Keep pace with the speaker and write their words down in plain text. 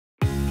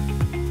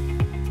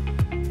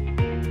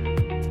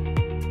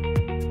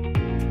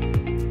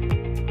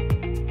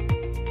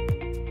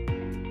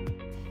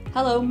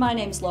Hello, my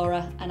name's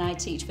Laura and I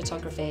teach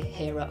photography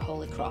here at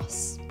Holy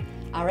Cross.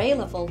 Our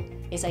A-level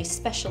is a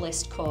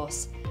specialist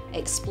course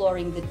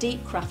exploring the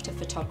deep craft of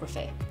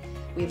photography.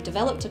 We've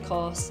developed a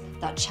course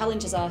that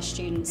challenges our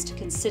students to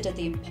consider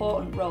the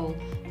important role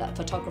that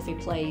photography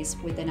plays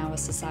within our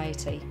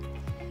society.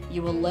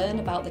 You will learn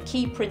about the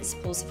key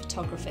principles of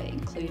photography,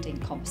 including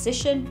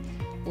composition,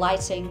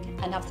 lighting,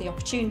 and have the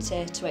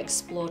opportunity to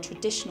explore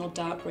traditional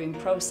darkroom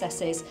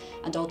processes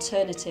and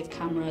alternative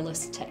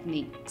camera-less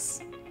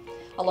techniques.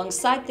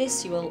 Alongside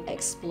this, you will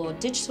explore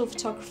digital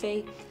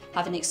photography,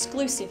 having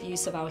exclusive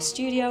use of our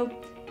studio,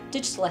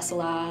 digital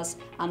SLRs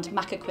and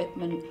Mac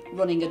equipment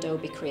running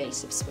Adobe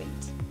Creative Suite.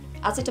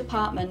 As a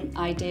department,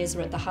 ideas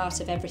are at the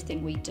heart of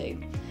everything we do,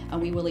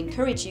 and we will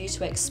encourage you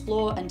to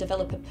explore and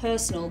develop a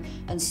personal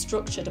and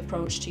structured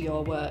approach to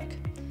your work.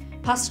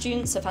 Past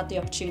students have had the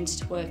opportunity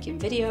to work in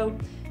video,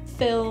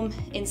 film,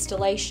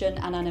 installation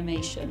and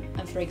animation,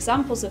 and for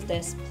examples of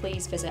this,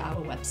 please visit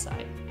our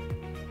website.